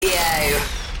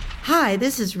Hi,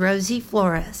 this is Rosie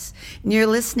Flores, and you're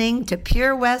listening to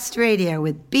Pure West Radio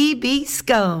with B.B.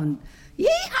 Skone.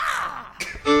 Yeehaw!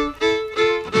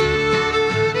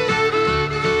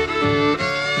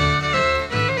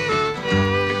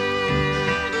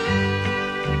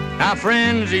 Now,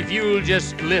 friends, if you'll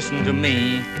just listen to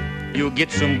me, you'll get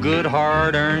some good,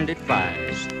 hard-earned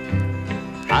advice.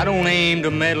 I don't aim to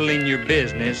meddle in your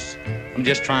business. I'm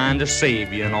just trying to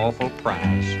save you an awful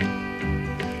price.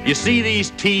 You see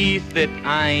these teeth that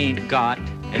I ain't got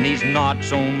and these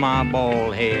knots on my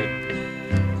bald head?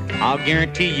 I'll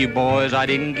guarantee you, boys, I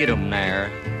didn't get 'em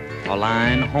there while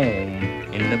lying home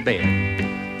in the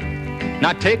bed.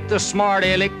 Now take the smart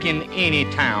aleck in any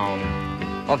town.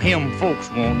 Of him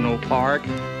folks won't no part.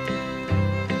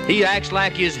 He acts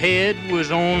like his head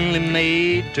was only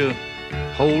made to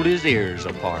hold his ears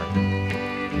apart.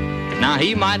 Now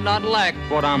he might not like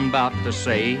what I'm about to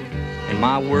say, and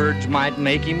my words might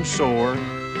make him sore,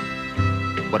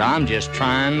 but I'm just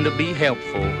trying to be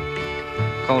helpful,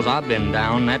 'cause I've been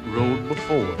down that road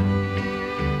before.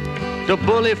 To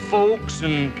bully folks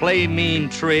and play mean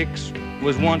tricks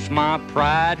was once my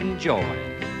pride and joy.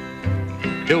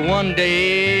 Till one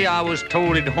day I was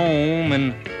told at home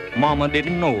and Mama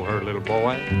didn't know her little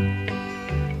boy.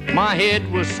 My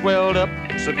head was swelled up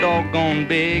so doggone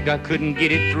big I couldn't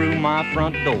get it through my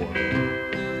front door.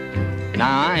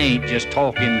 Now I ain't just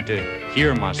talking to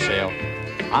hear myself.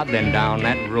 I've been down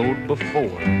that road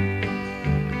before.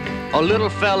 A little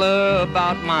fella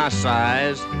about my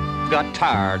size got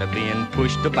tired of being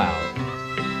pushed about.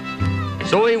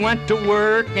 So he went to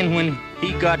work, and when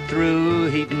he got through,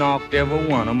 he'd knocked every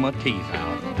one of my teeth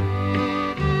out.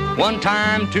 One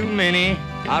time too many,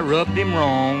 I rubbed him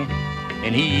wrong,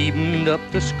 and he evened up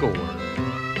the score.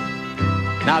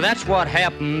 Now that's what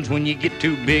happens when you get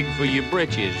too big for your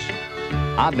britches.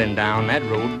 I've been down that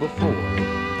road before.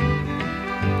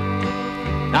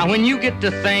 Now when you get to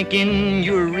thinking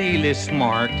you're really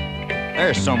smart,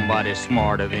 there's somebody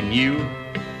smarter than you.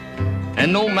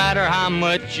 And no matter how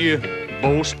much you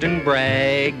boast and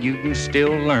brag, you can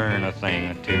still learn a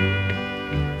thing or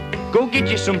two. Go get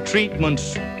you some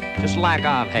treatments just like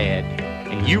I've had,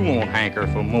 and you won't hanker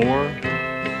for more.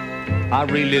 I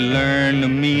really learned the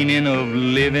meaning of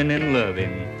living and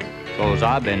loving, 'cause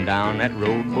I've been down that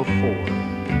road before.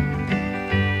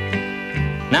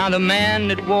 Now the man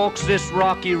that walks this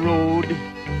rocky road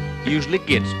usually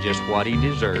gets just what he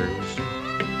deserves,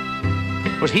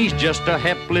 but he's just a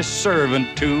helpless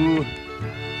servant to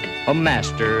a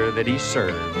master that he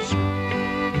serves.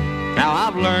 Now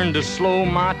I've learned to slow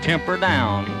my temper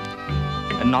down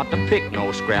and not to pick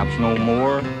no scraps no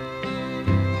more.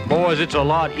 Boys, it's a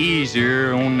lot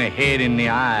easier on the head and the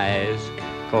eyes,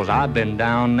 'cause I've been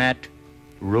down that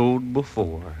road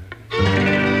before.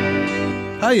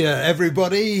 Hiya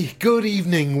everybody, good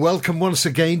evening, welcome once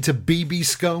again to B.B.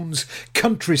 Skone's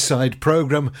Countryside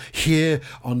programme here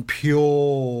on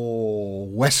Pure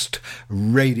West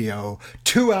Radio.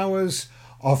 2 hours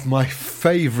of my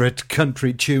favourite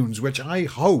country tunes, which I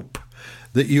hope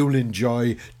that you'll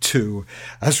enjoy too.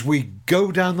 As we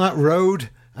go down that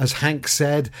road, as Hank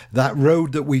said, that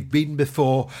road that we've been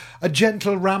before, a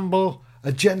gentle ramble,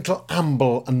 a gentle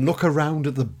amble, and look around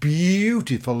at the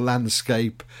beautiful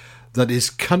landscape that is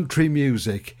country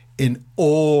music in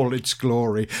all its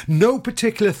glory. No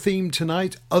particular theme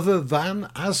tonight other than,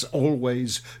 as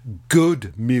always,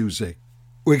 good music.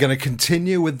 We're going to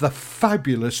continue with the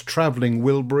fabulous Travelling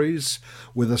Wilburys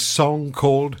with a song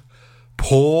called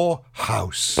Poor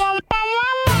House.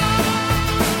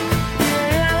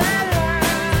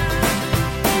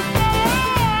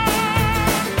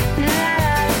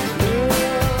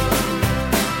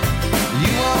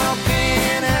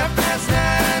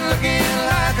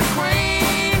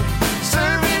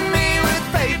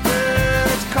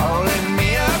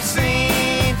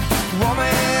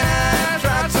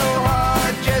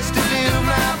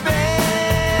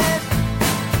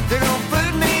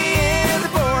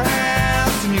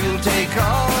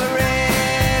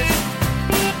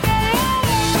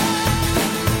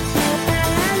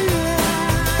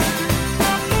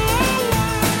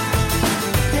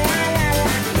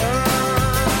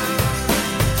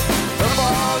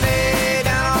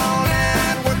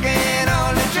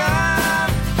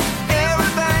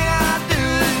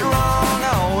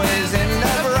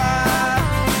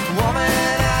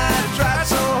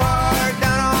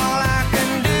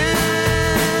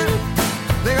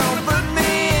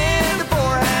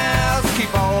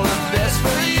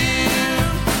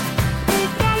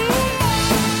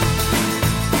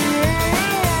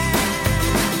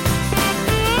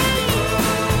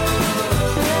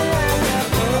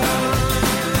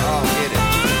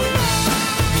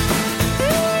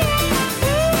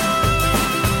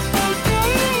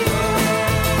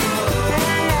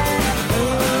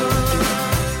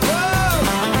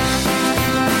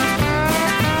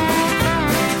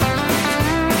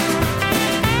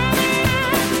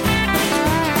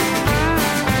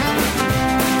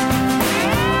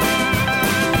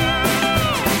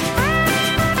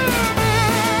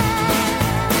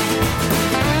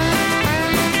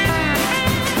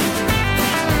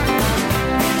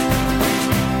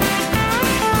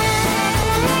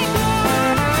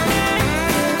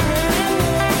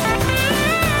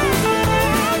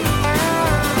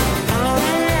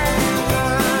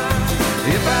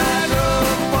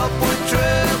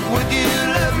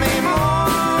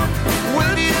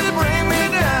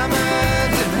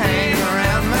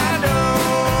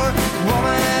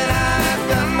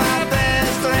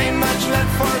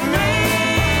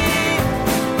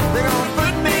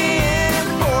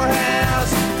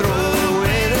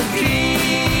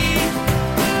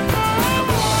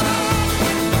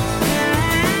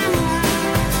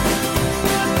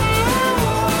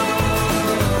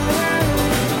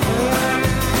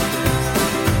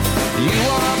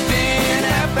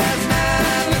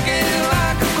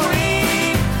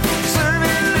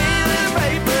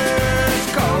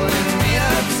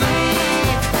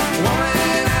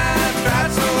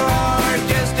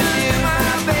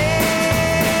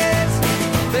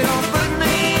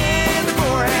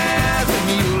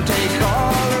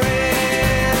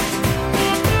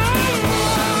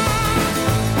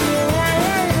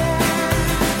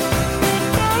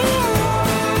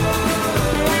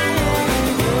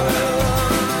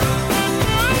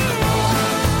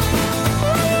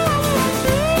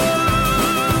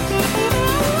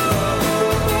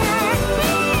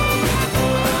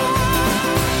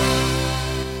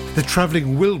 The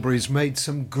Travelling Wilburys made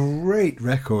some great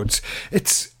records.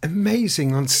 It's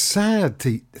amazing and sad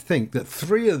to think that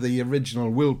three of the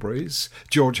original Wilburys,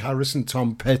 George Harrison,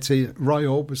 Tom Petty, Roy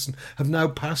Orbison, have now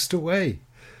passed away.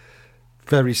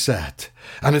 Very sad.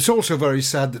 And it's also very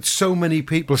sad that so many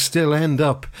people still end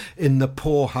up in the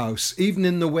poorhouse, even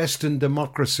in the Western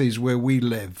democracies where we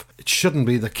live. It shouldn't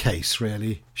be the case,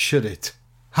 really, should it?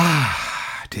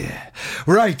 Ah, dear.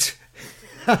 Right.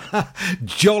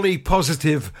 Jolly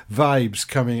positive vibes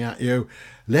coming at you.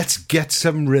 Let's get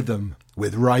some rhythm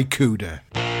with Rykuda.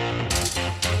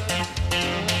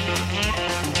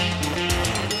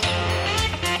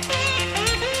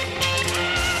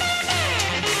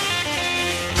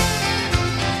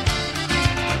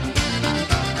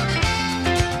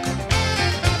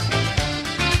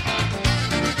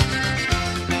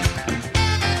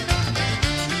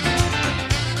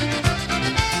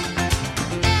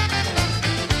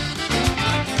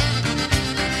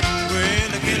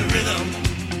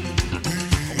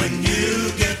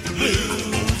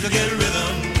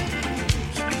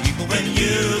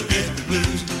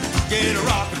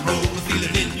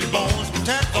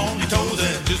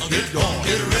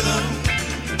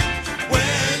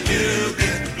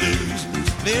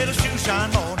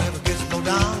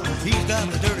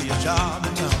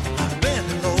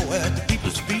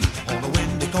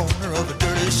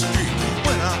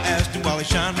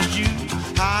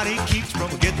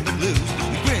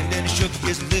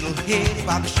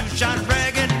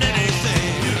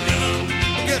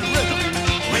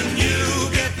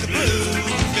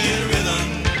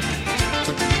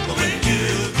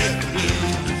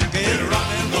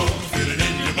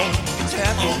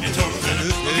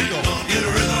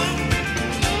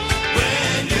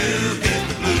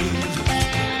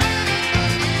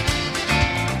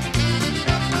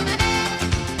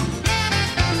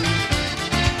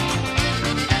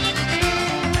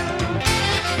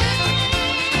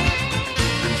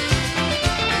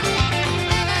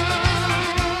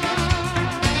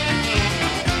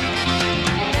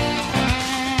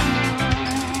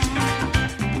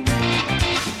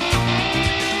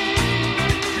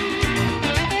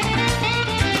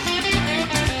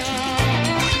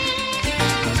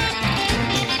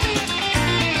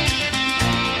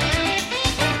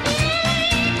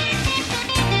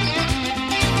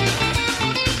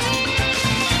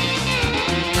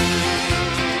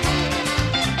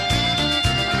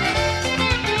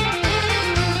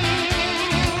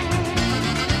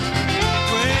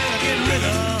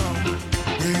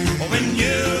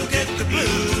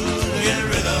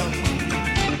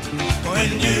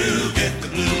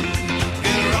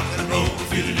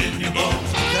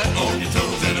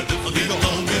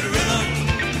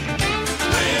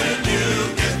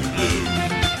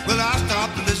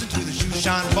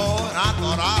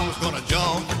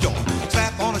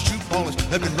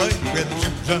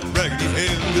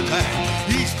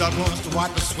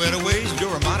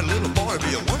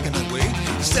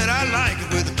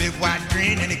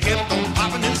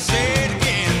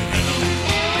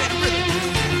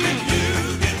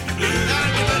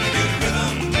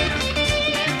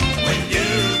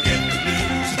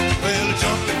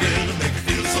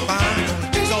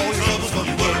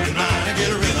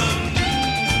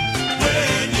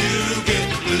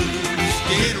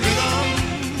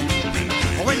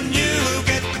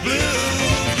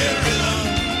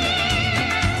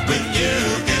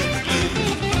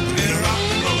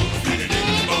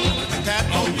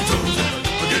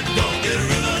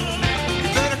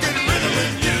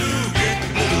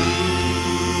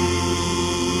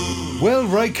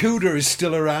 Rykuda is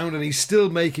still around and he's still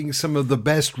making some of the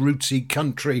best rootsy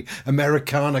country,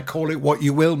 Americana, call it what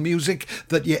you will, music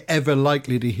that you're ever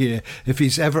likely to hear. If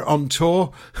he's ever on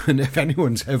tour, and if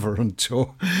anyone's ever on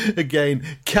tour, again,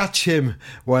 catch him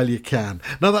while you can.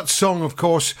 Now that song, of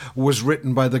course, was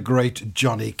written by the great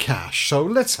Johnny Cash. So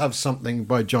let's have something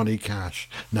by Johnny Cash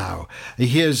now.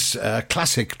 Here's a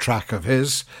classic track of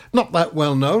his, not that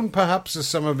well known perhaps as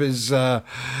some of his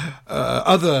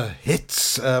other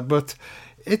hits, but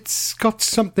it's got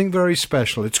something very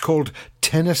special. It's called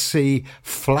Tennessee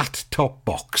Flat Top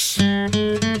Box. In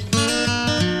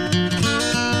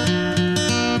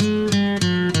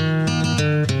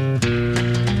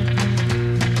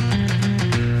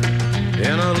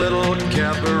a little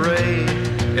cabaret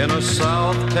in a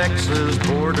South Texas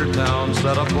border town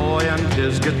sat a boy and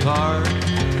his guitar,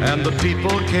 and the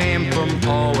people came from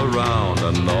all around,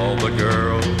 and all the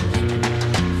girls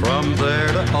from there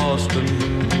to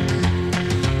Austin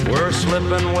were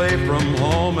slipping away from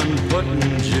home and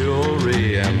putting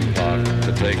jewelry in pocket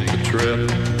to take the trip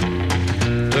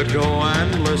to go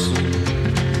and listen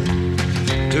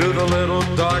To the little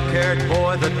dark-haired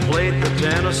boy that played the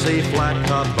Tennessee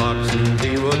flat-top boxing,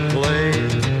 he would play.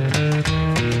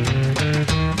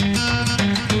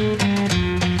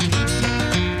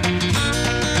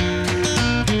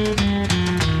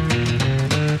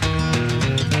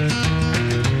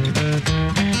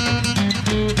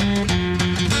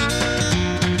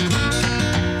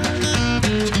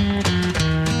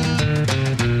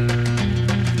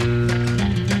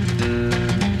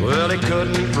 Well, he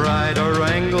couldn't ride or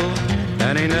wrangle,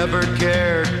 and he never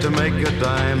cared to make a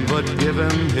dime, but give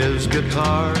him his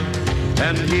guitar,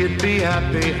 and he'd be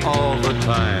happy all the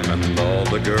time. And all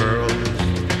the girls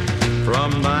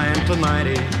from 9 to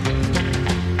 90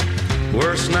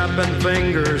 were snapping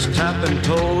fingers, tapping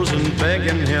toes, and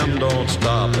begging him don't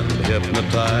stop, and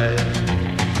hypnotized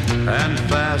and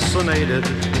fascinated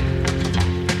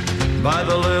by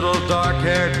the little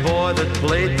dark-haired boy that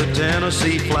played the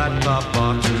Tennessee flat-top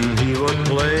boxing, he would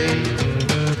play.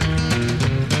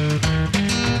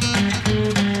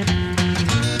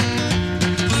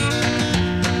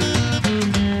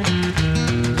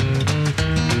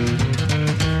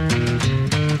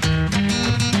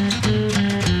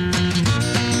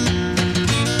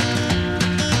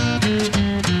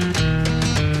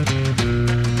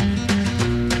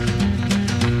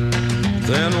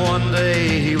 Then one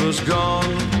day he was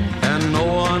gone, and no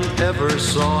one ever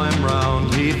saw him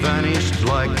round. He vanished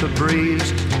like the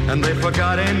breeze, and they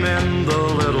forgot him in the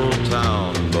little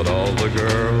town. But all the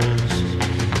girls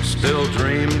still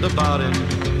dreamed about him,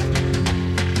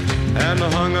 and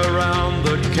hung around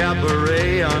the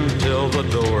cabaret until the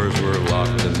doors were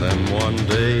locked. And then one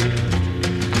day,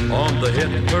 on the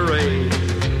hit parade,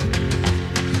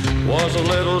 was a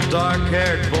little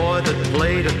dark-haired boy that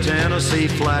played a Tennessee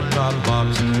flat-top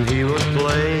boxing, he would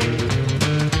play.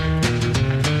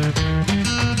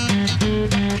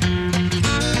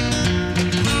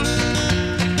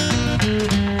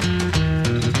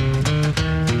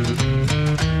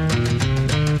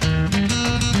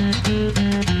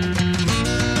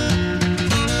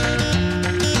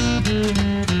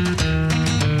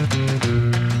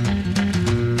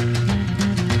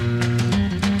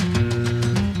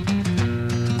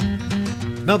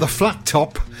 Now, the flat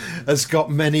top has got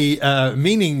many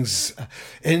meanings.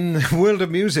 In the world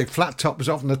of music, flat top was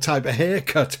often a type of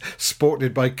haircut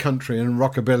sported by country and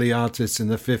rockabilly artists in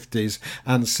the 50s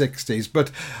and 60s.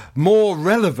 But more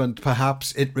relevant,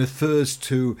 perhaps, it refers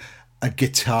to a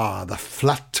guitar, the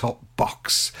flat top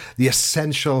box, the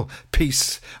essential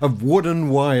piece of wooden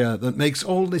wire that makes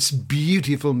all this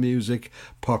beautiful music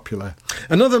popular.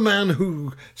 Another man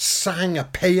who sang a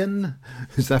paean,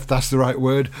 if that's the right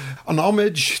word, an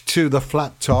homage to the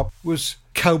flat top, was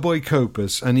Cowboy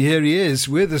Copus, and here he is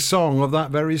with a song of that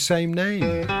very same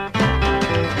name.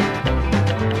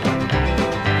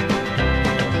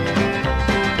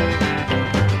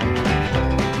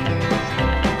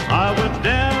 I went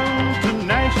down to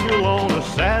Nashville on a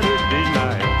Saturday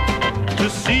night to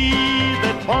see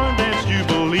that barn dance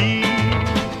jubilee.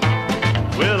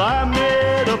 Well, I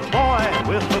met a boy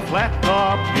with a flat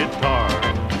top guitar.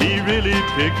 He really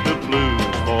picked the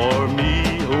blues for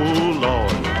me, oh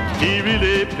Lord. He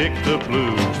really picked the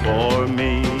blues for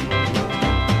me.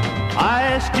 I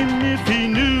asked him if he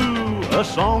knew a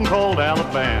song called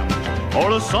Alabama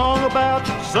or a song about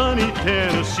sunny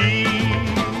Tennessee.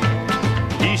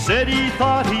 He said he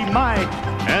thought he might,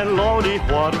 and Lordy,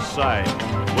 what a sight,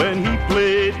 when he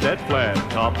played that flat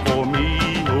top for me,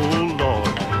 oh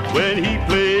Lord, when he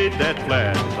played that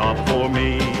flat top for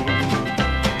me.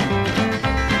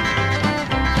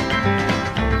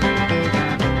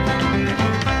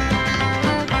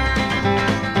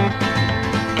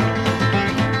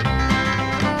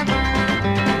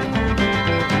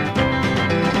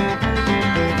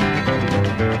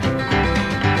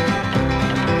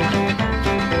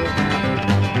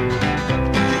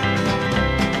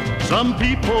 Some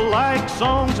people like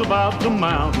songs about the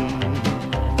mountain,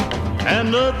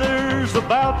 and others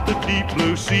about the deep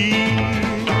blue sea.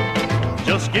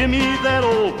 Just give me that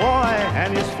old boy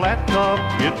and his flat top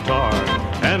guitar,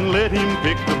 and let him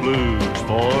pick the blues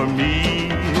for me.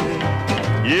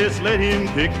 Yes, let him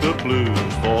pick the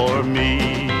blues for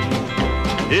me.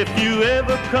 If you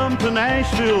ever come to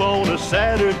Nashville on a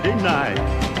Saturday night,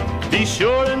 be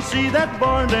sure and see that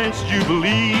barn dance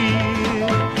jubilee.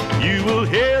 You will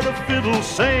hear the fiddles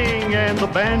sing and the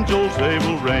banjos they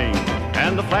will ring,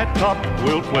 and the flat top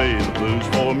will play the blues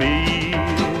for me.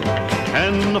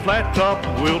 And the flat top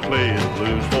will play the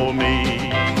blues for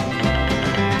me.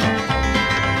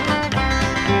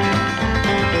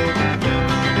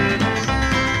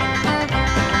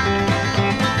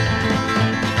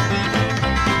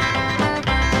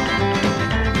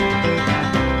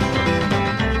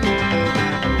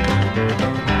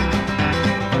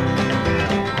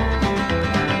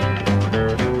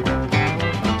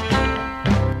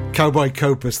 Cowboy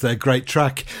Copus, their great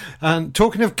track. And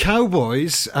talking of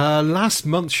cowboys, last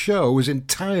month's show was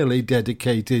entirely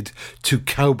dedicated to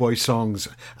cowboy songs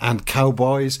and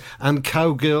cowboys and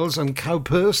cowgirls and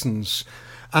cowpersons.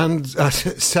 And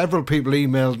several people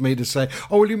emailed me to say,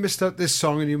 oh, well, you missed out this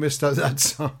song and you missed out that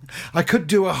song. I could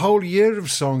do a whole year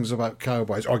of songs about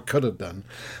cowboys, or I could have done.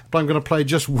 But I'm going to play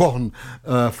just one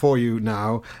for you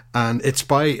now. And it's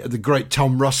by the great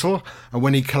Tom Russell, and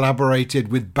when he collaborated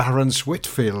with Baron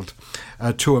Whitfield.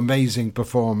 Two amazing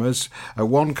performers,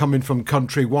 one coming from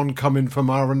country, one coming from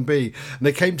R&B. And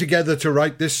they came together to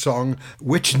write this song,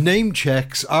 which name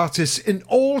checks artists in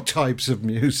all types of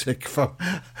music, from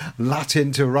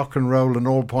Latin to rock and roll and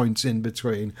all points in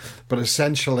between. But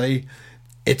essentially,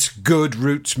 it's good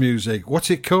roots music. What's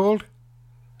it called?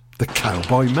 The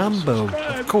Cowboy Mambo,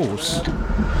 of course.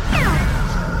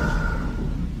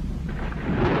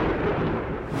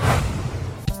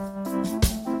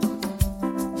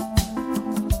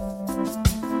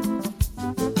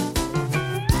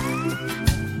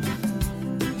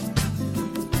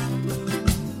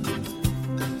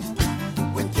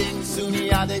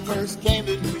 They first came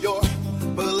to New York,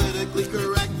 politically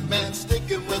correct man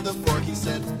sticking with the fork. He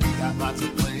said, we got lots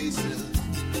of places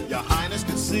your highness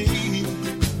could see.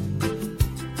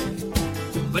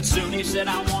 But soon he said,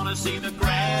 I want to see the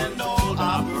Grand Ole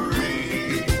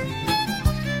Opry.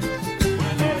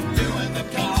 When they're doing the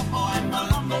cowboy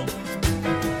mambo,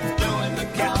 doing the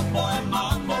cowboy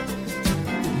mambo.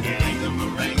 It ain't the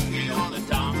merengue or the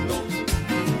tango,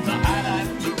 the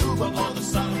highlight, the rumba or the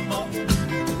samba.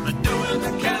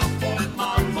 The cowboy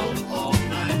mambo all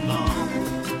night long.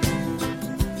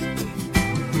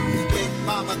 Big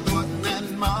Mama Thornton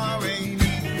and Ma Rainey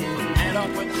met up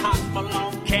with Hot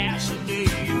Malone Cassidy.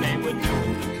 They were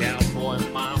doing the cowboy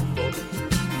mambo,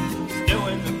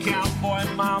 doing the cowboy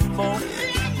mambo,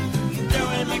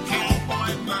 doing the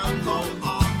cowboy mambo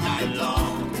all night long.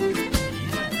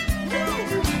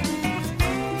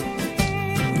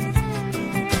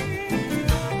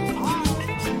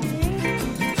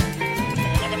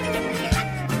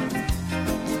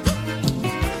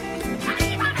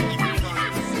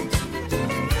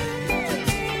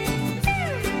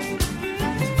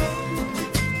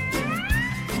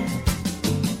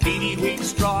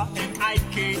 Straw and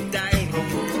Ike Dyro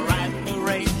riding the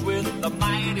range with the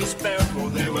mighty sparrow.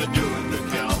 They were doing the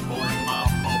cowboy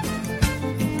mambo,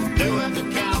 doing the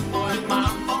cowboy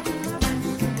mambo,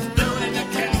 doing the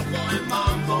cowboy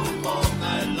mambo all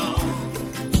night long.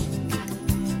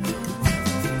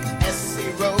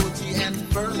 S.C. Rogie and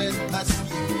Berlin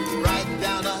Husky right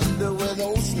down under with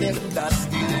old Slim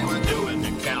Dusty. They were doing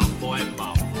the cowboy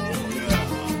mambo, yeah.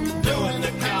 Doing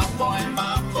the cowboy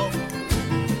mambo,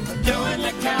 doing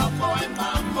the cowboy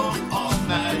mambo all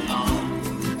night long.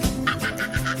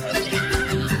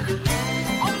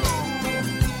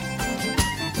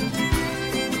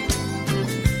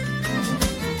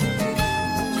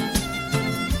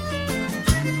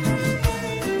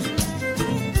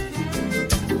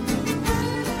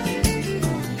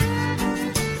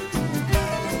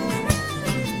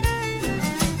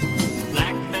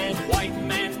 Black man, white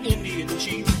man, Indian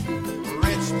chief,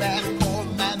 rich man, poor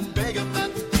man, beggar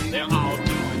man. They're all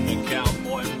doing the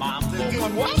cowboy mambo. They're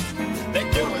doing what?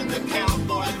 They're doing the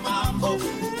cowboy mambo.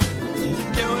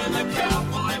 Doing the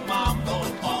cowboy mambo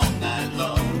all night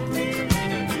long.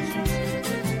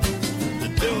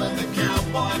 They're doing the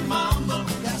cowboy mambo.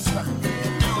 That's right.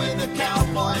 Doing the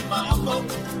cowboy mambo.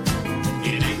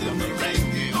 It ain't the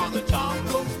merengue or the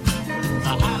tango,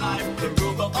 the highlight, the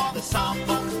rumba or the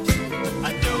samba.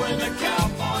 I'm doing the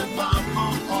cowboy mambo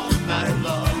all night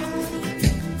long.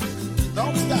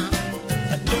 Don't stop.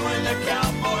 Doing the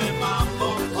cowboy mambo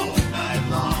all night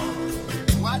long.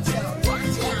 Watch out,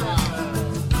 watch out.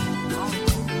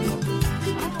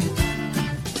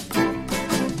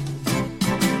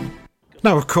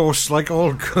 Now, of course, like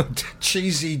all good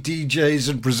cheesy DJs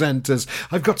and presenters,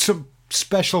 I've got some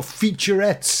special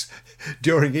featurettes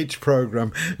during each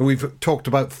programme. We've talked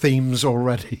about themes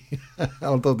already,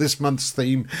 although this month's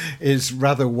theme is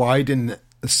rather wide in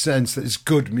the sense that it's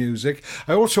good music.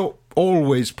 I also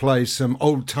always play some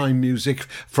old-time music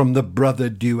from the brother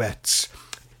duets.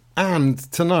 And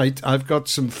tonight I've got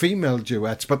some female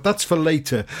duets, but that's for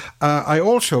later. I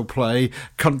also play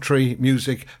country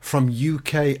music from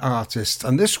UK artists.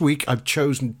 And this week I've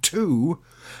chosen two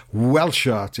Welsh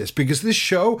artists, because this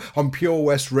show on Pure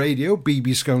West Radio, BB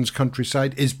Skone's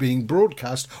Countryside, is being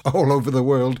broadcast all over the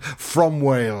world from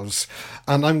Wales.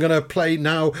 And I'm going to play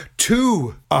now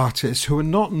two artists who are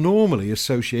not normally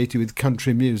associated with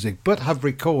country music, but have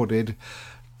recorded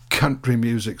country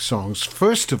music songs.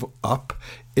 First of up,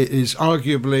 it is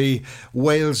arguably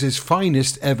Wales's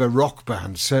finest ever rock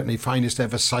band, certainly finest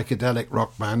ever psychedelic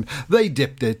rock band. They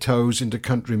dipped their toes into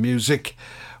country music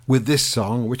with this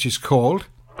song, which is called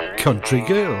Country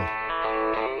Girl.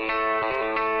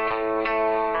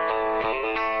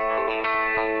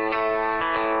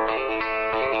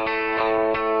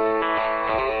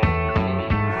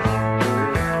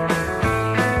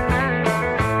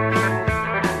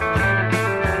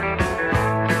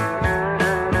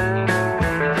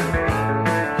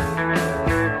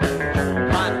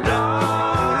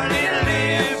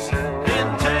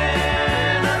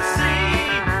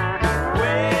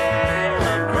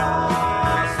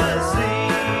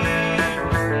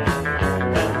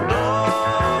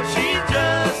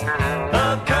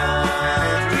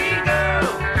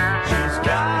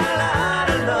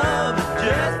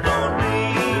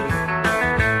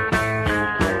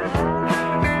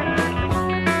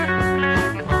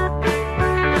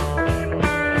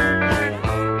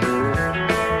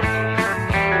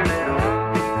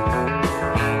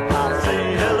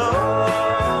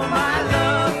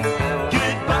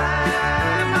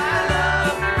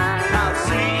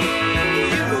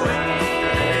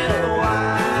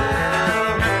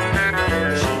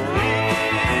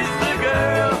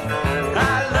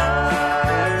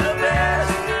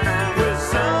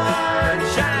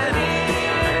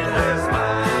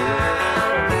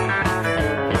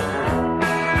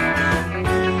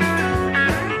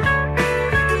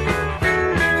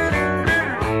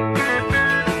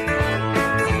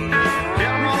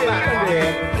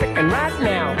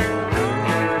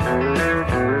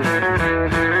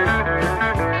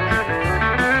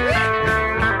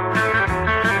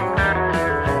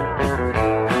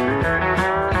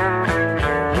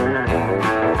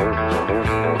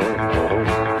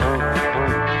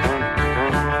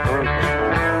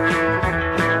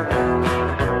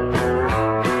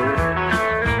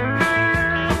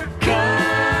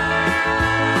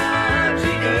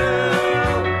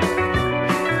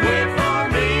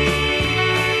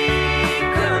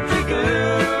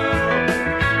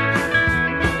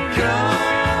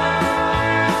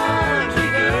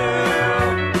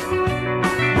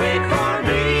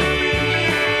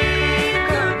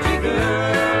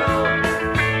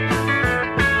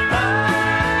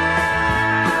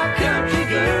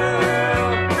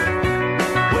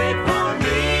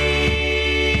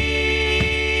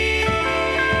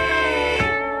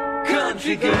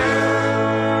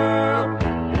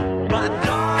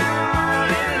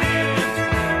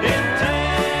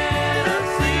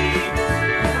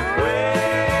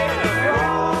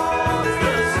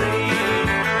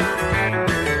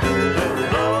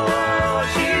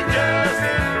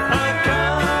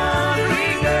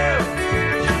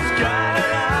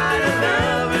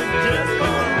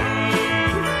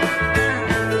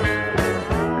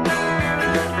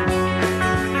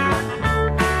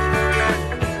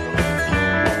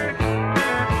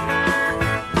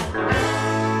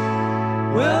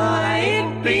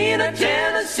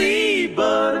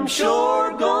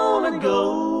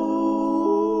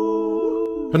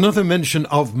 Another mention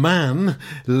of man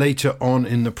later on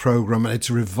in the programme, and its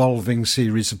revolving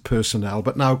series of personnel.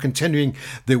 But now, continuing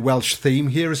the Welsh theme,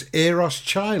 here is Eros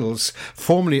Childs,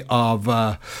 formerly of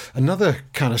another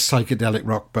kind of psychedelic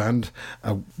rock band,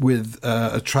 with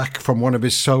a track from one of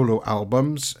his solo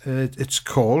albums. It's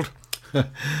called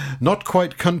Not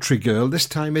Quite Country Girl. This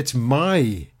time it's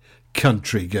My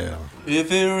Country Girl.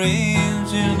 If it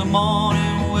rains in the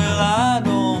morning, well, I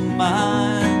don't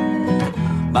mind.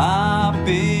 My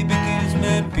baby gives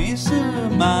me peace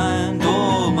of mind.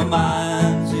 Oh, my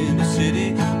mind's in the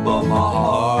city, but my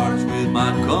heart's with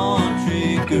my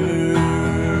country girl.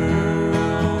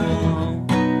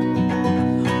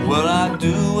 Well, I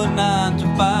do a 9 to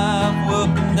 5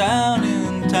 working down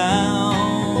in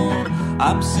town.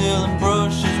 I'm selling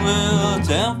brushes, well,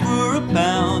 10 for a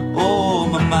pound. Oh,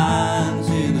 my mind's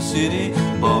in the city,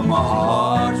 but my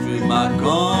heart's with my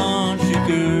country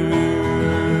girl.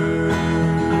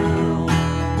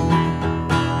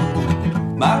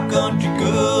 My country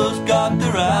girl's got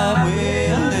the right way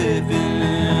of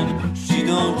living. She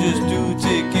don't just do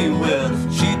taking, well,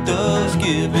 she does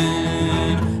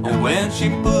giving. And when she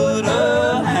put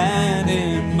her hand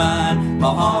in mine, my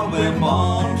heart went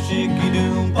boom,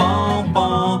 shaky-doom, boom,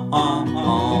 boom,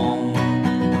 boom.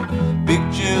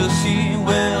 Picture a scene,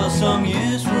 well, some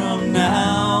years from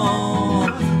now.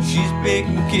 She's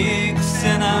baking cakes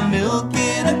and I'm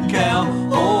milking a cow.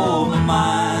 Oh, my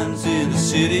mind's in the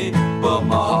city, but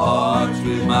my heart's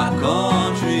with my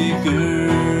country girl.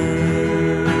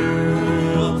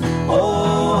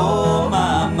 Oh,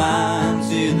 my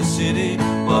mind's in the city,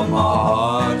 but my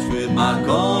heart's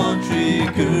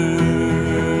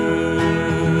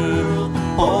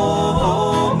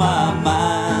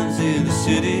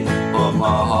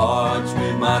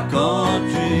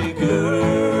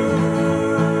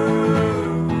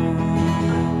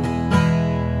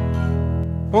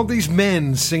All these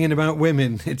men singing about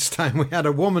women. It's time we had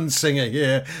a woman singer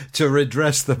here to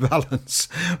redress the balance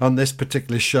on this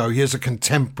particular show. Here's a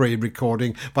contemporary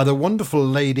recording by the wonderful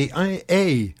Lady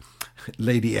A,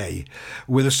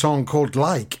 with a song called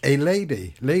Like a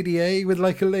Lady. Lady A with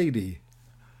Like a Lady.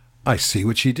 I see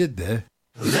what she did there.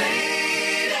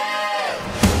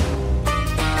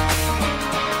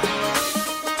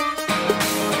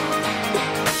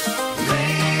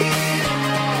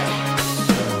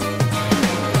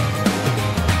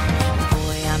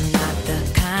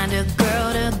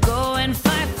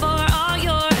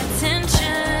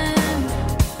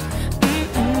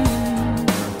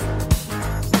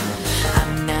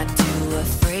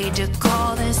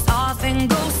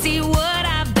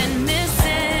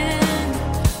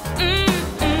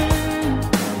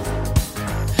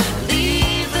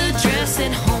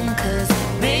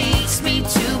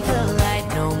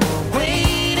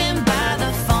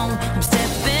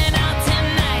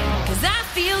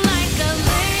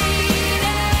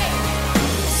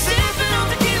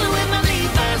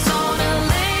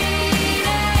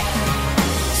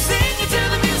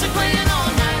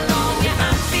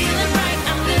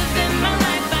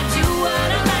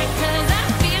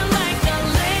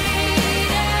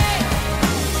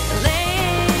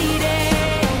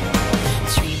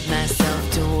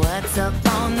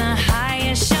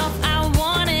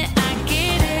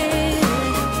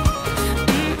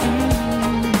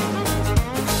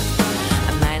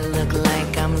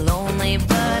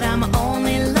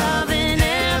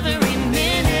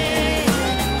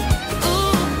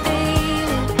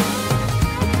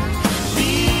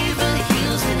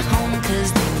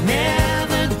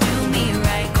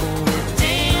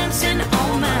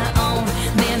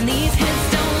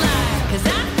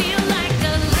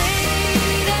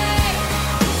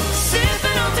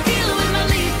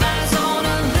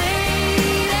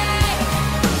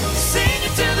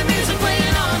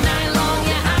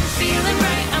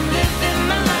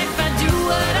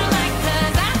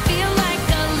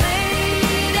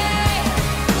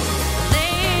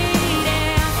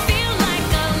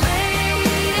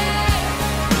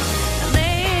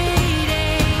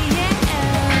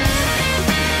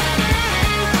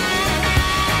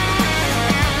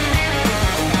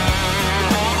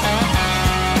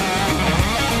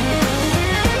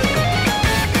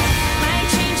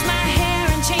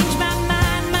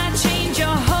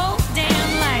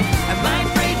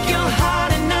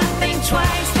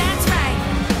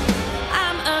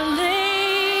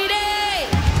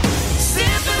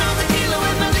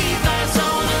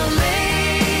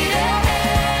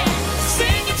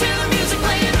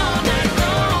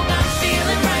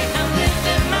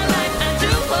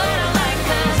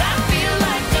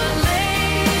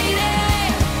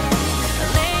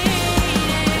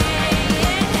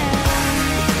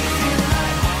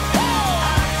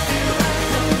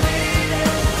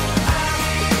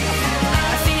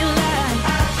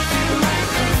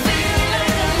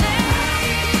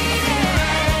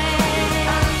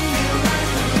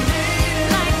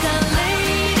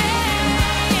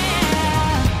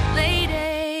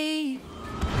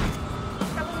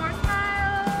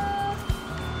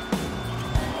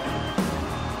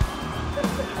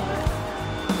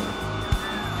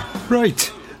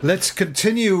 Right, let's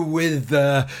continue with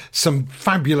some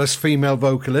fabulous female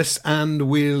vocalists, and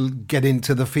we'll get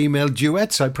into the female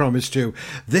duets I promised you.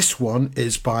 This one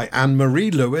is by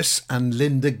Anne-Marie Lewis and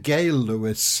Linda Gale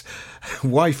Lewis,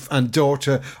 wife and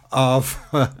daughter of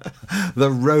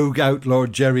the rogue outlaw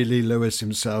Jerry Lee Lewis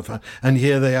himself. And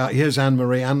here they are. Here's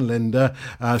Anne-Marie and Linda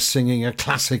singing a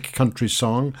classic country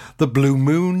song, The Blue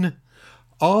Moon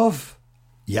of,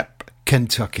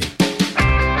 Kentucky.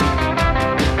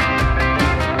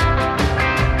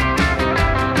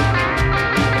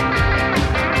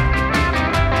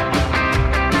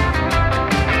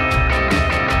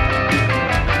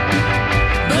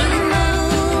 Blue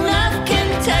moon of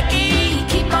Kentucky,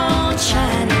 keep on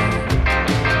shining.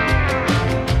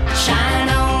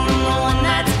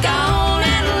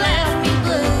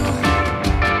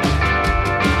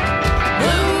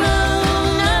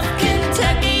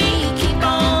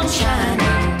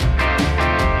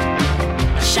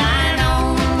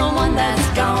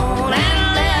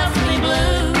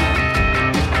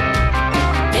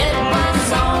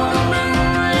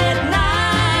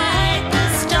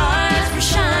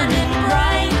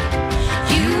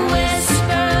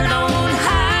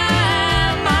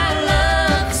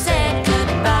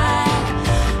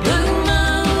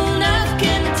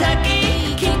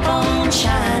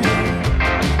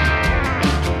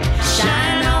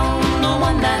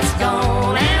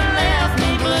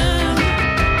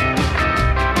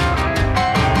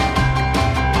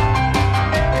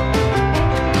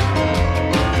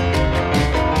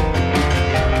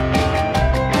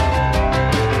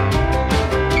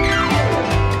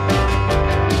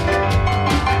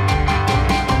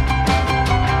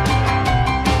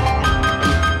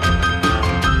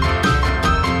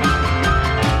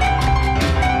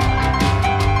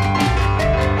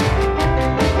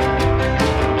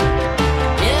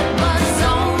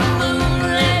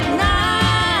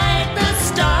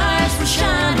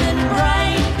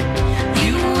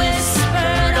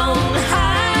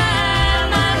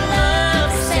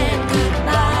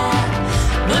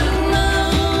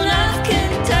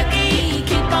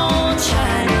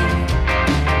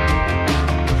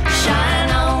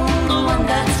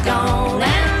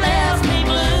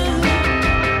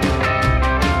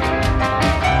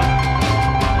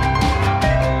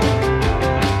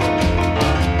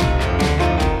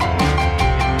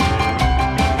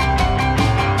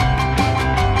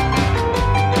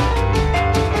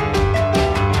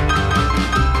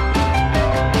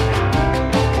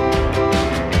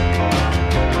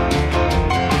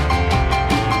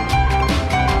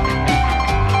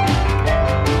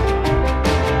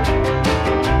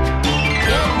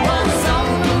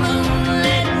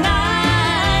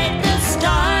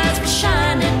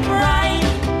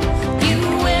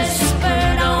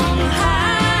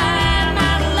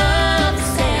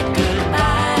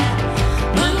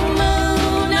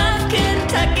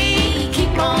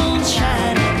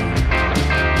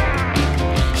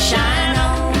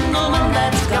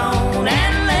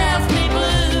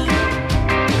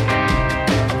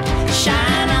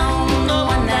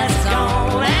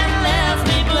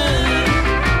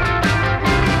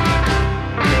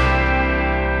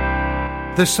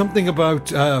 There's something about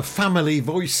family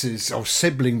voices or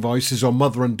sibling voices or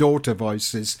mother and daughter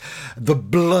voices, the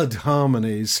blood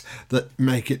harmonies that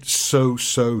make it so,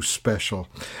 so special.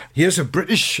 Here's a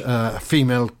British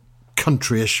female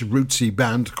countryish rootsy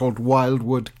band called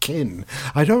Wildwood Kin.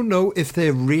 I don't know if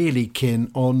they're really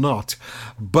kin or not,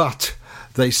 but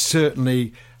they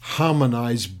certainly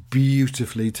harmonise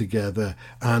beautifully together.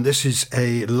 And this is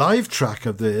a live track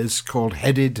of theirs called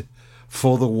Headed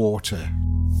for the Water.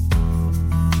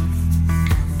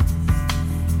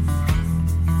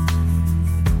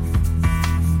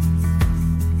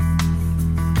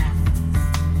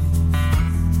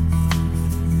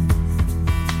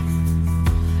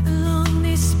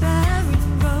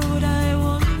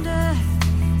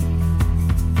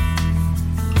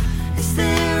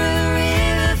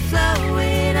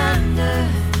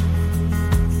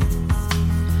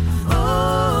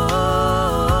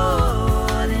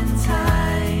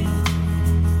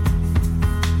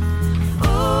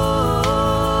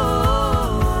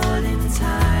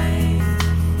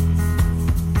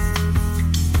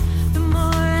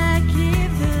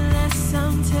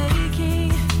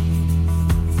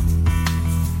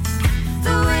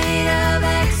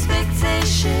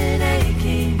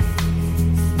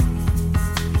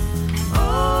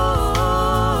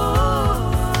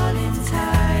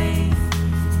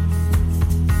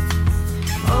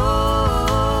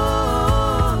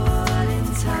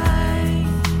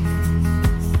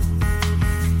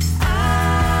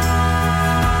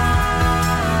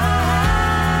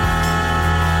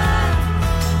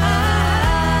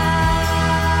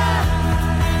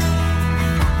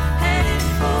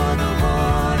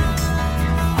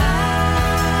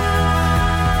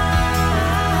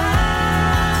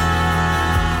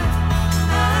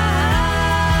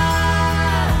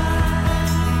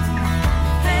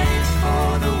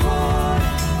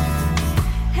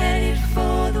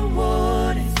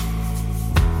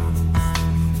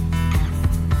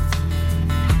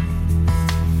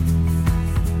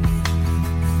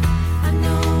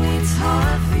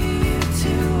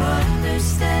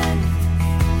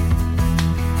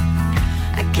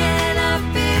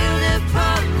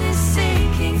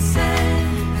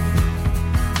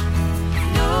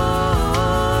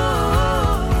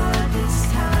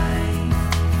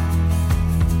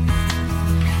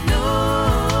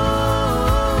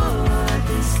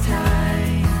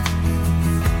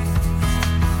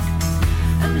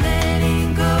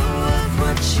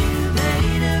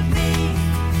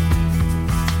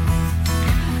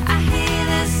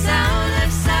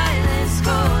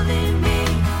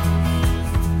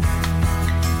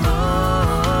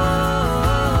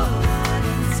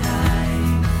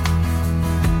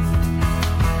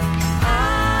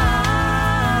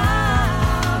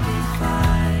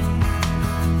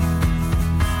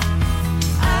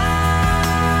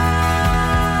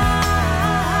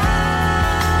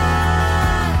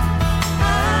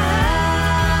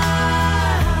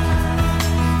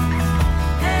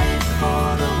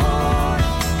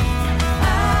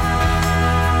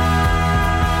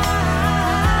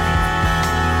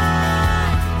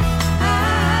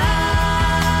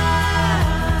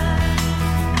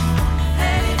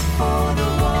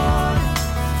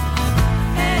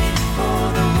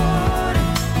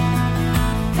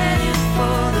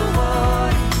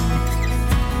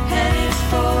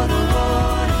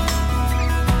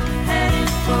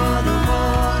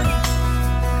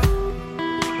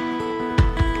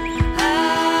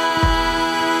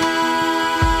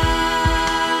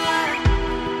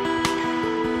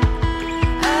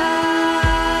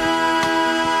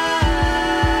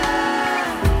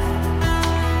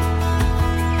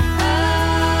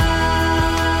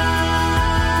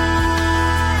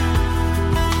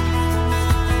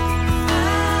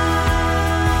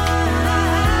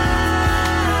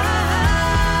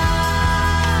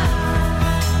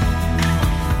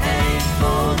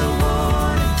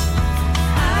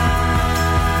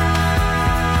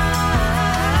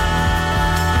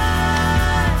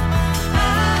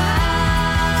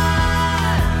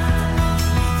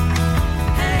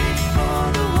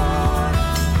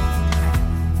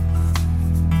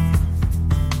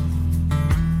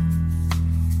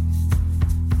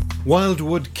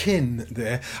 Wildwood Kin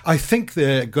there. I think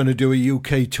they're going to do a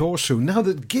UK tour soon. Now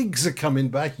that gigs are coming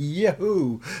back,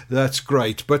 yahoo! That's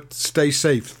great, but stay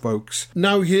safe, folks.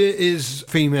 Now here is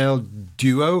female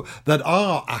duo that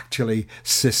are actually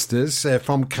sisters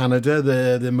from Canada.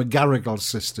 They're the McGarrigle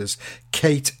sisters,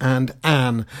 Kate and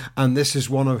Anne, and this is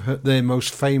one of their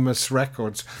most famous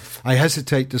records. I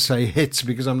hesitate to say hits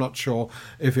because I'm not sure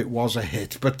if it was a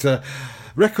hit, but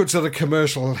records that are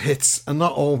commercial hits are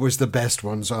not always the best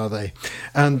ones, are they?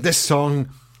 And this song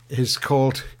is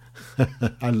called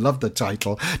I love the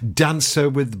title, Dancer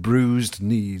with Bruised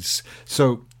Knees.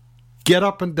 So get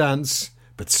up and dance,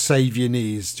 but save your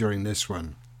knees during this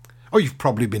one. Oh, you've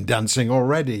probably been dancing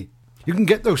already. You can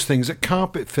get those things at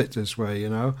Carpet Fitters where, you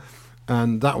know,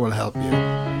 and that will help you.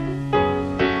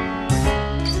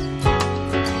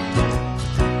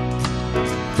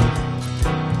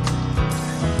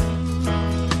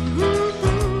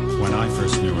 When I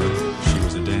first knew her, she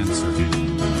was a dancer.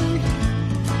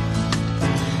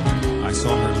 I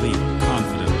saw her leap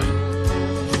confidently,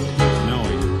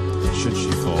 knowing that should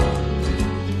she fall,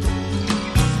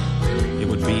 it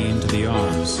would be into the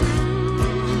arms of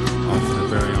her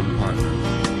very own partner.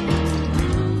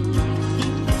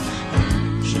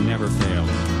 She never failed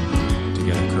to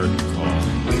get a curtain call.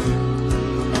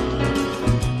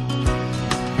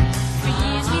 For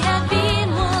years we had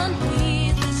been one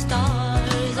with the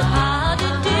stars. How to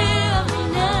do every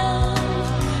now.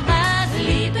 I'd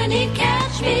leap and he'd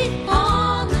catch me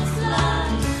on the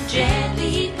fly. Gently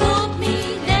he'd pull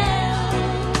me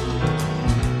down.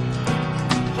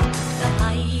 The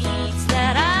heights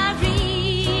that I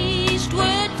reached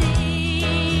were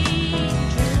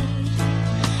dangerous,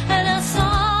 and I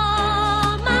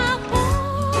saw my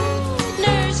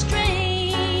partner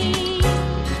strain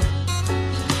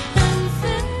and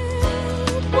felt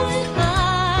when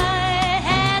I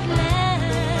had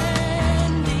landed,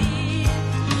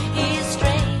 his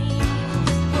strength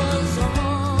was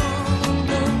on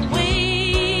the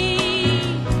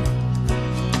way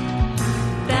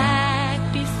back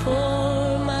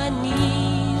before my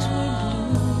knees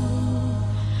were blue.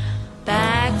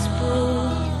 Backs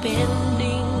broke,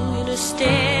 bending in a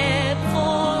step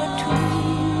or two.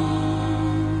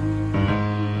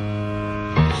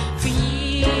 For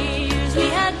years we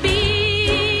had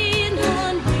been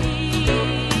one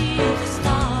with the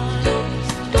stars.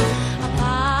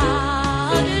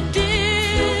 About a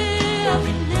day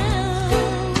every now.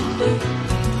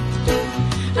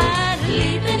 I'd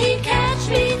leap and he'd catch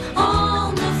me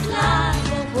on the fly.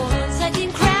 But once I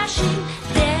came crashing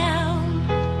down.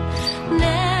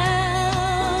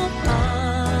 Now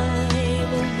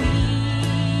I'm a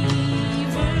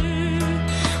weaver,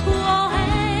 oh,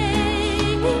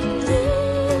 hang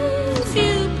if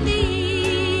you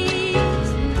please.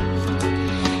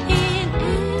 In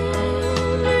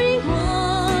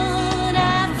everyone I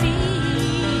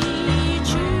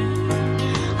feature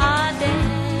are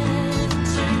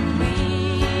dancing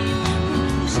with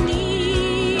whose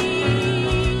knees.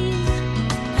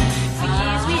 For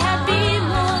years we had been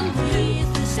one with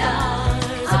the stars.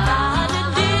 About to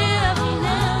do every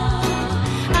now.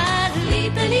 I'd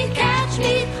leap and he'd catch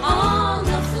me on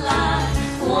the fly.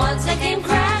 Once I came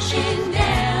crashing down.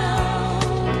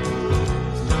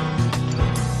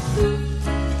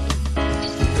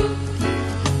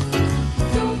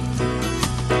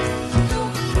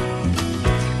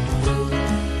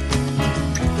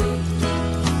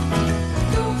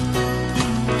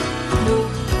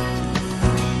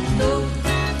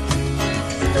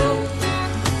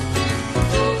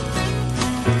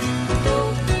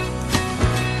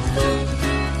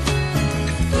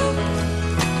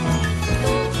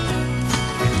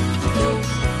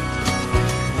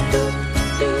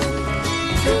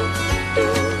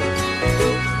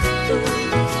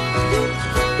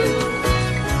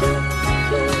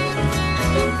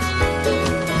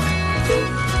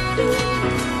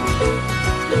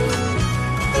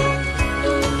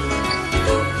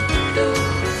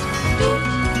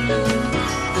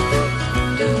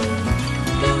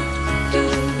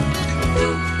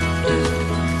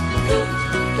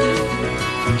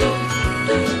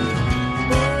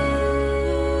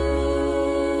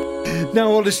 Now,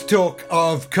 all this talk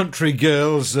of country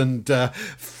girls and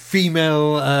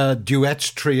female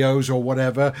duets, trios or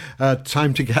whatever,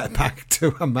 time to get back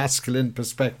to a masculine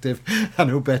perspective, and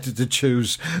who better to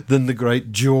choose than the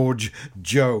great George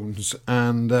Jones.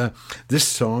 And this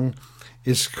song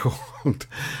is called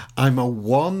I'm a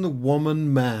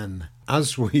One-Woman Man.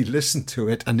 As we listen to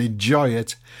it and enjoy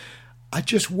it, I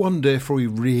just wonder if we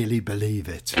really believe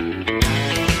it.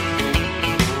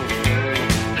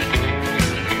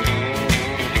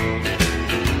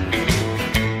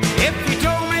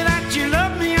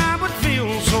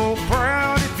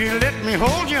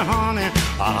 Hold you, honey,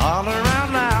 I'll holler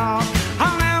out loud.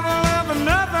 I'll never love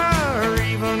another,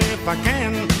 even if I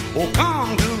can. Oh,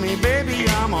 come to me, baby,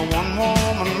 I'm a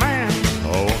one-woman man.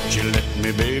 Oh, won't you let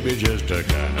me, baby, just to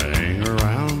kind of hang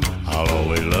around? I'll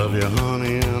always love you,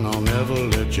 honey, and I'll never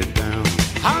let you down.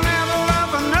 I'll never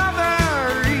love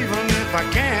another, even if I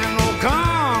can. Oh,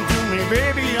 come to me,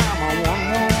 baby, I'm a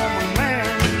one-woman man.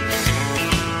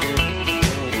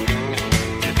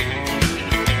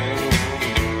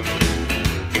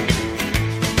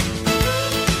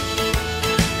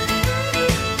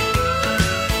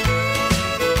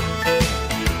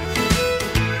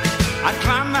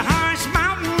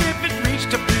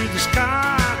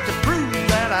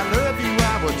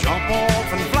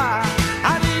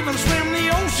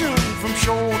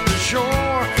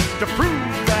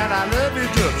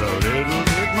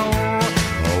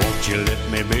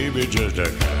 just to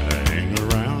kinda hang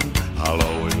around. I'll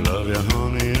always love you,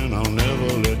 honey, and I'll never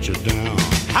let you down.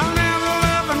 I'll never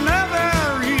love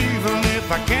another, even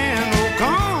if I can. Oh,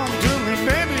 come to me,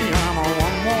 baby, I'm a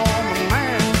one-woman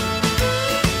man.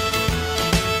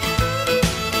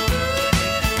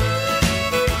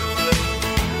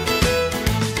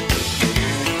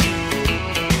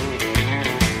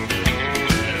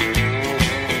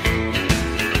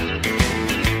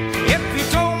 If you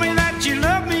told me that you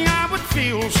love me, I would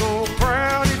feel so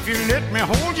proud. If you let me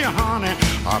hold you, honey,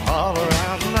 I'd holler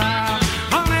out loud.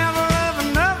 I'll never love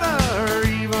another,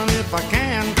 even if I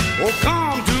can. Oh,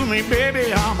 come to me,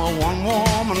 baby, I'm a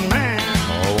one-woman man.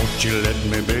 Oh, won't you let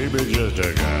me, baby, just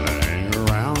to kinda hang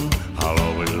around. I'll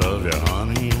always love you,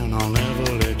 honey, and I'll never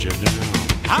let you down.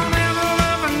 I'll never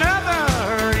love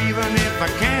another, even if I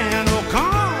can. Oh,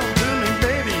 come to me,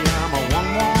 baby, I'm a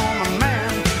one-woman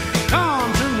man.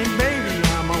 Come to me, baby,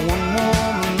 I'm a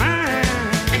one-woman man.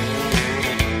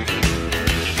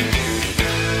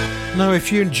 Now,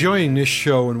 if you're enjoying this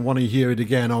show and want to hear it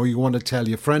again, or you want to tell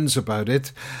your friends about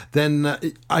it, then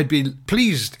I'd be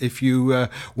pleased if you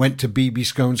went to BB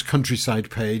Skone's Countryside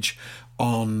page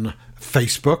on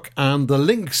Facebook, and the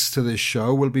links to this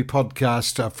show will be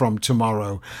podcast from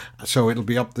tomorrow, so it'll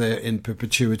be up there in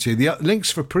perpetuity. The links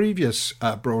for previous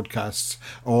broadcasts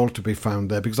are all to be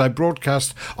found there, because I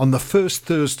broadcast on the first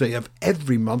Thursday of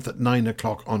every month at 9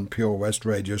 o'clock on Pure West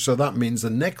Radio, so that means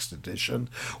the next edition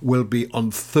will be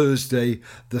on Thursday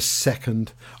the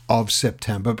 2nd of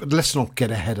September. But let's not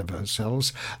get ahead of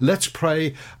ourselves. Let's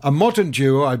play a modern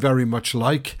duo I very much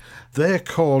like. They're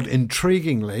called,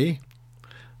 intriguingly,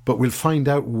 but we'll find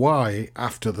out why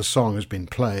after the song has been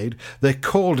played, they're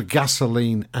called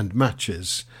Gasoline and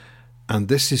Matches, and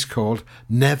this is called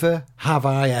Never Have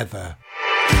I Ever.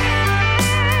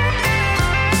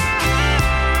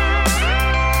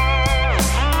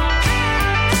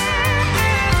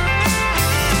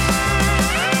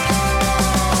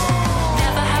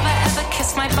 Never have I ever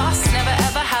kissed my boss, never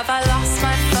ever have I lost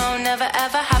my phone, never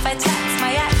ever have I texted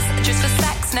my ex just for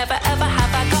sex, never ever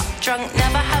have I got drunk,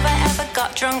 never have I ever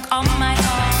got drunk on my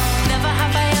own. Never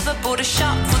have I ever bought a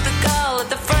shot for the girl at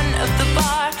the front of the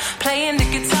bar, playing the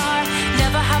guitar.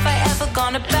 Never have I ever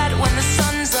gone to bed when the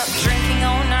sun's up, drinking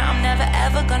all night. I'm never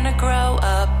ever gonna grow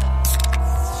up.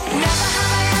 Never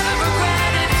have I ever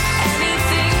regretted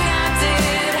anything I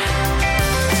did.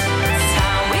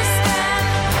 Time we spend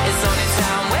is only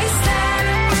time wasted,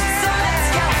 so let's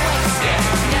get wasted.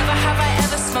 Never have I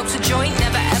ever smoked a joint,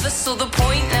 never ever saw the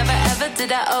point, never ever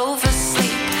did I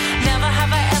oversleep. Never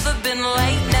have I ever been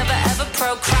late, never ever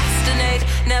procrastinate,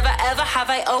 never ever have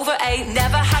I overate.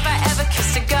 Never have I ever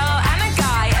kissed a girl and a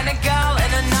guy and a girl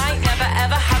in a night, never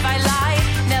ever have I lied,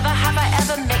 never have I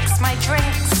ever mixed my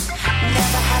drinks,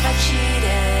 never have I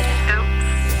cheated.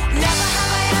 Never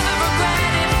have I ever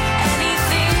regretted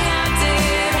anything I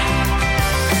did.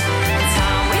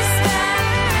 Time we spend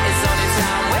is only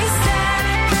time wasted,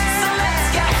 so let's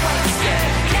get wasted.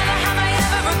 Never have I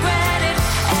ever regretted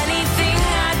anything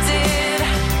I did.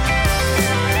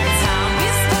 Time we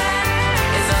spend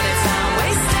is only time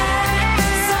wasted,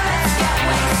 so let's get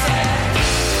wasted.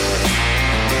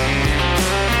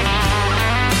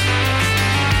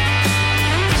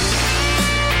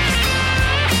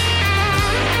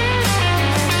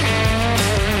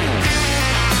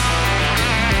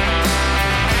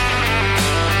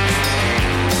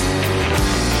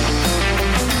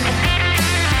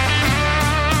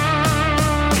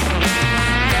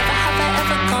 Never have I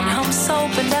ever gone home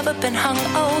sober, never been hung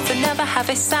over, never have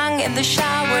I sang in the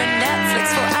shower, Netflix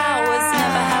for hours,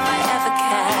 never have I ever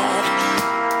cared.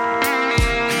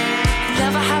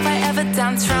 Never have I ever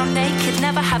danced around naked,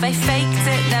 never have I faked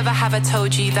it, never have I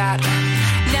told you that.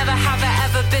 Never have I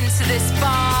ever been to this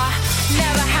bar,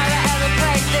 never have I ever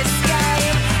played this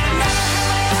game. Never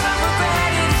have I ever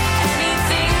regretted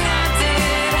anything I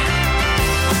did.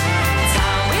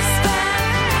 Time we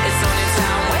spend is only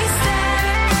time wasted,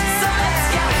 so let's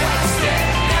get wasted.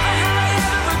 Never have I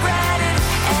ever regretted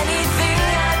anything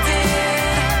I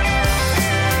did.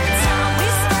 Time we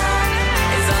spend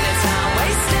is only time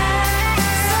wasted,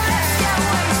 so let's get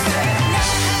wasted.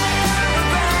 Never have I ever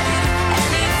regretted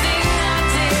anything I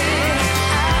did.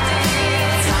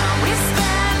 Time we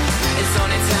spend is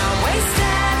only time wasted.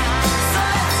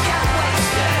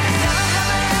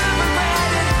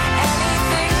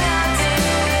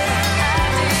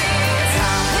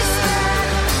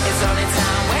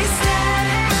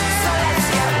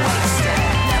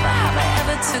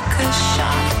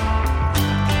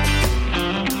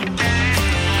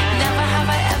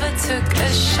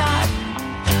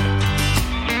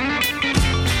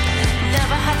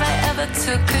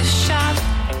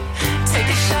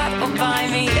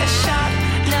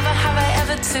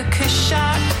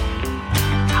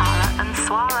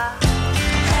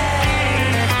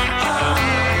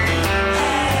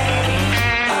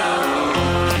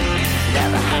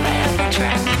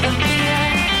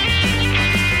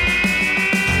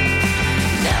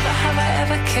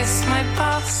 kiss my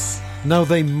boss. Now,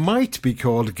 they might be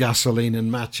called gasoline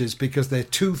and matches because they're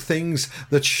two things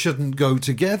that shouldn't go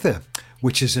together,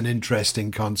 which is an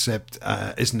interesting concept,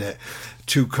 isn't it?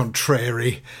 Two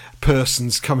contrary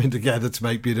persons coming together to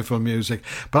make beautiful music.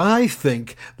 But I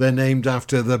think they're named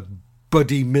after the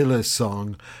Buddy Miller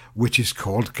song, which is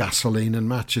called Gasoline and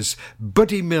Matches.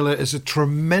 Buddy Miller is a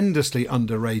tremendously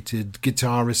underrated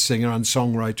guitarist, singer and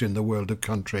songwriter in the world of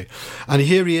country. And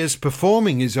here he is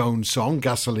performing his own song,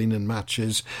 Gasoline and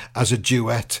Matches, as a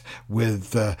duet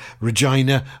with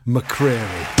Regina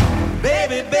McCreary.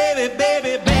 Baby, baby,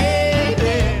 baby,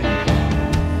 baby,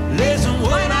 listen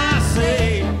what I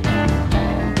say.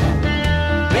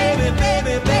 Baby,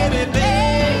 baby, baby,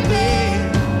 baby,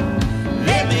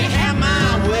 let me have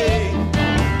my way.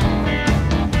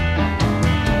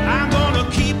 I'm gonna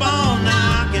keep on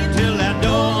knocking till that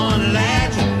door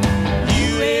unlatches.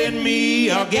 You and me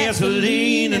are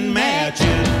gasoline and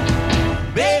matches.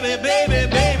 Baby, baby,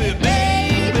 baby,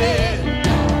 baby,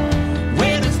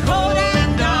 when it's cold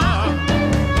and dark.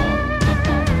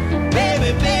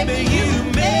 Baby, baby, you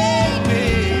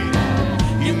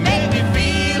make me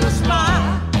feel a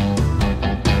spark.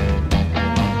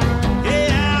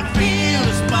 Yeah, I feel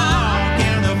a spark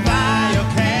and the fire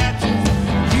catches.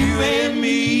 You and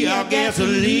me are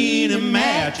gasoline and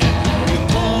matches. You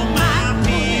pour my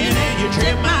pen and you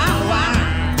trip my wine.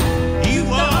 You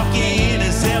walk in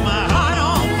and set my heart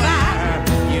on fire.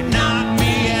 You knock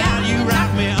me out, you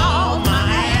rock me all my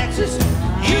axis.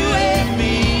 You and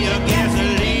me are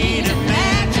gasoline and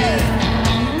matches.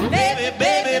 Baby,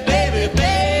 baby, baby,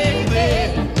 baby,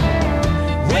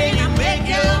 when you make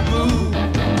your move.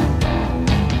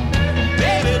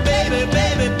 Baby, baby,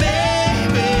 baby,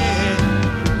 baby,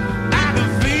 I can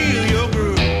feel your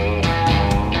groove.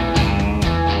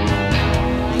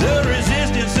 The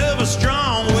resistance of a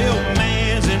strong-willed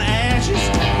man's in ashes.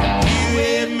 You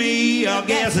and me are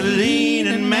gasoline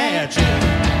and matches.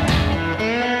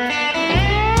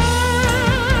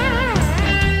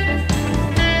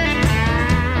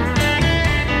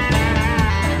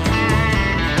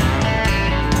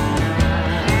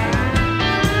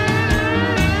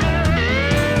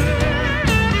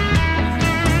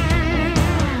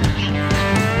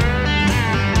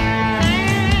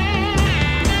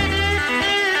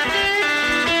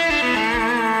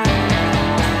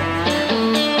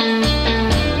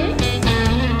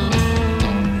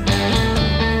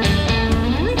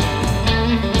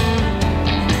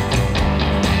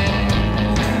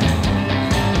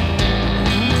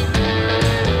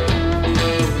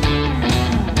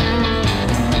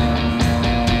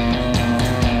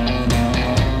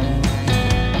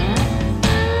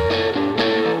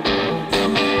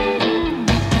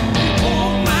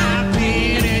 Pour my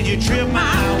pen and you trip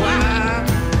my wine.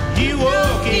 You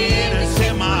walk in and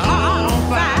set my heart on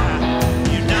fire.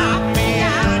 You knock me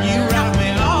out, you rock me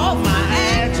off my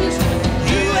axis.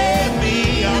 You and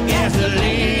me are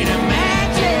gasoline and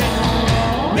matches.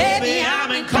 Baby,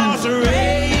 I'm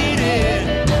incarcerated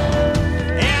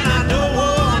and I don't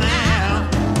want out.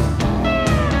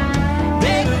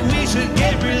 Baby, we should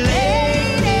get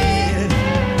related,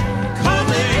 'cause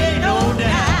there ain't no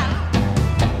doubt.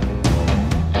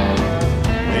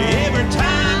 Every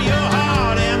time your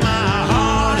heart and my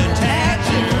heart attach,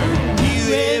 you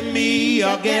and me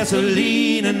are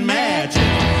gasoline and matches.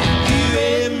 You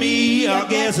and me are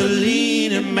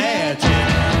gasoline and matches.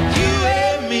 You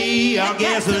and me are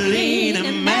gasoline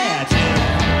and matches.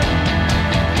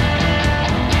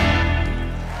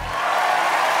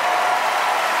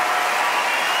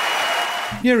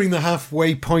 Nearing the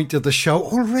halfway point of the show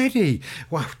already.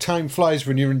 Wow, time flies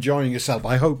when you're enjoying yourself.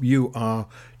 I hope you are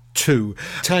too.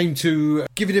 Time to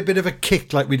give it a bit of a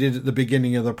kick like we did at the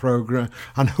beginning of the programme.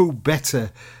 And who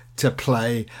better to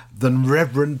play than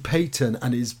Reverend Peyton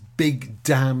and his Big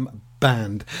Damn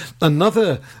Band.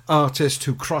 Another artist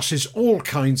who crosses all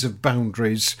kinds of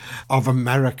boundaries of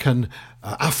American,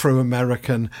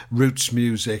 Afro-American roots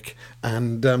music.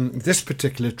 And this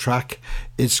particular track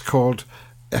is called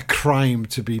A Crime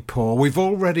to Be Poor. We've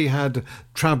already had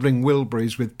Travelling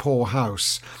Wilburys with Poor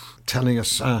House telling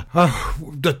us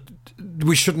that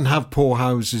we shouldn't have poor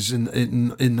houses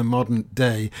in the modern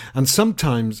day. And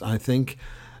sometimes I think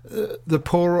the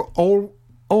poor are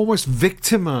almost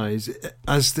victimised,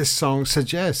 as this song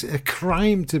suggests, a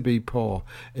crime to be poor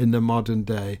in the modern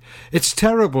day. It's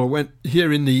terrible when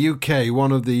here in the UK,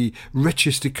 one of the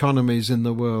richest economies in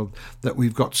the world, that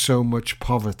we've got so much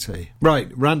poverty. Right,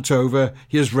 rant over.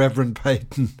 Here's Reverend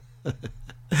Peyton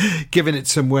giving it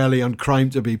some welly on Crime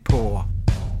to Be Poor.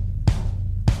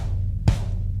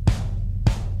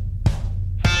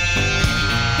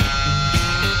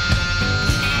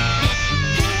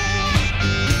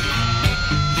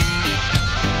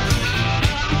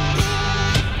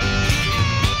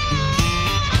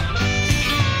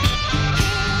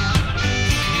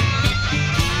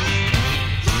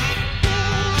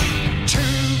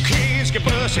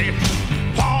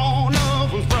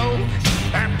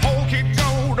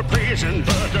 prison,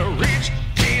 but the rich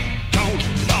kid don't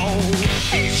know.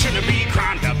 It shouldn't be a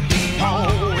crime to be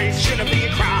poor. It shouldn't be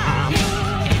a crime.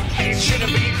 It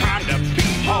shouldn't be a crime to be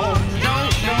poor. No,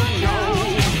 no, no.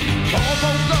 Poor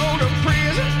folks go to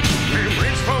prison, and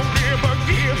rich folks give a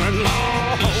given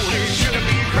law. It shouldn't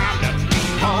be a crime to be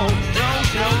poor. No,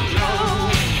 no, no.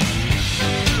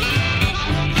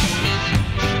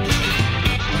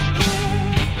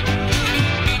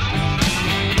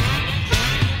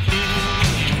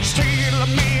 Steal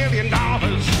 $1 million,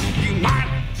 you might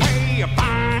pay a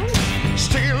fine.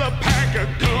 Steal a pack of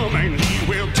gum and you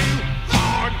will do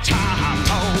hard time.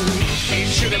 Oh, it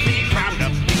shouldn't be a crime to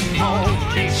be poor.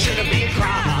 It shouldn't be a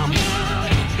crime.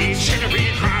 It shouldn't be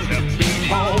a crime to be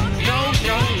poor. No,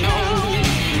 no, no.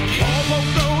 Poor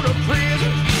folks go to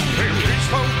prison, and rich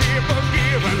folks give a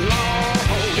given law.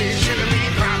 Oh, it shouldn't be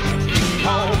a crime to be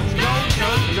poor. No,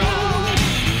 no, no.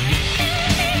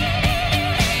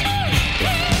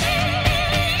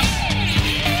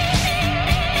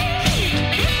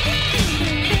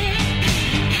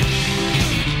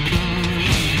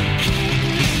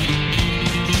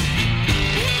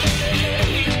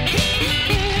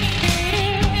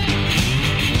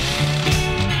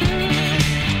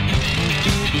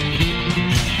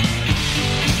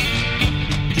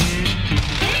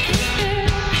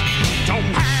 Don't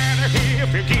matter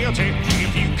if you're guilty,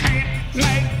 if you can't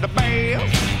make the bail,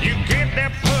 you get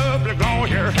that public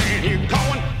lawyer and you're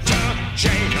going to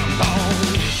jail.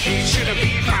 Oh, it shouldn't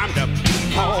be a crime to be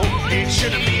poor. It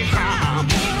shouldn't be a crime.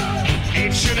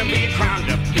 It shouldn't be a crime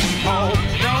to be poor.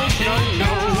 No, no,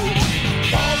 no.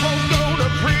 Poor folks go to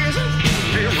prison,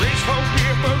 and rich folks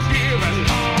give a given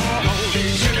law. Oh,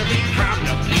 it shouldn't be a crime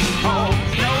to be poor.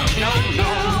 No, no, no.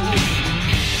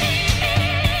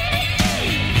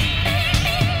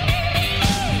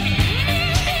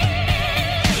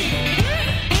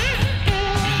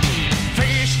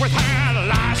 Fish without a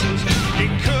license,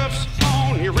 get cuffs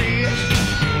on your wrist,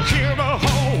 kill the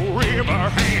whole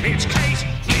river, and it's case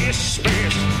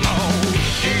dismissed. Oh,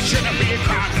 it shouldn't be a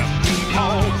crime to be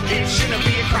poor. It shouldn't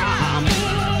be a crime.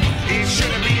 It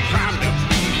shouldn't be a crime to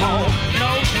be poor.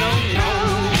 No, no, no.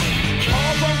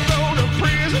 Poor folks go to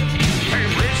prison, and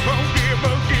rich folks give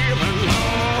a given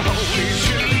law. Oh, it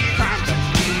shouldn't be a crime to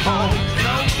be poor.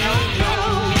 No, no, no.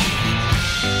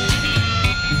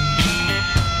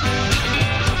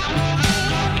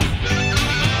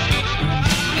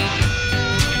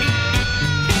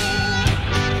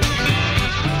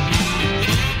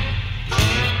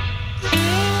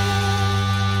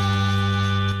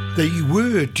 They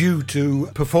were due to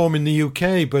perform in the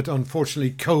UK, but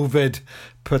unfortunately COVID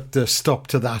put a stop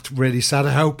to that. Really sad.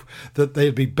 I hope that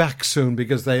they'll be back soon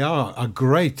because they are a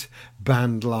great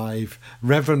band live.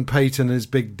 Reverend Peyton and his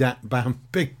big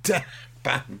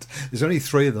band. There's only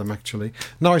 3 of them, actually.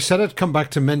 Now, I said I'd come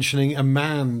back to mentioning a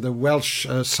man, the Welsh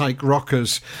Psych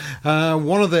Rockers.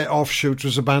 One of their offshoots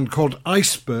was a band called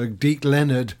Iceberg. Deke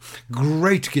Leonard,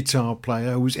 great guitar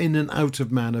player, who was in and out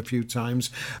of Man a few times,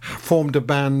 formed a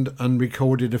band and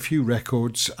recorded a few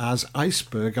records as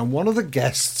Iceberg. And one of the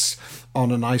guests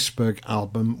on an Iceberg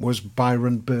album was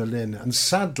Byron Berlin. And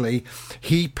sadly,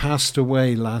 he passed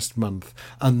away last month.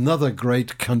 Another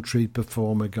great country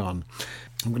performer gone.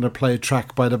 I'm going to play a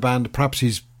track by the band, perhaps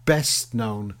he's best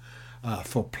known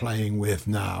for playing with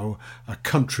now, a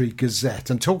Country Gazette.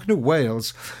 And talking of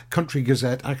Wales, Country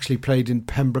Gazette actually played in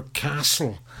Pembroke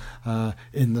Castle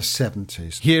in the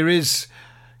 70s. Here is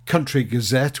Country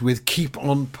Gazette with Keep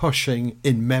On Pushing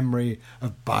in memory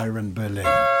of Byron Berlin.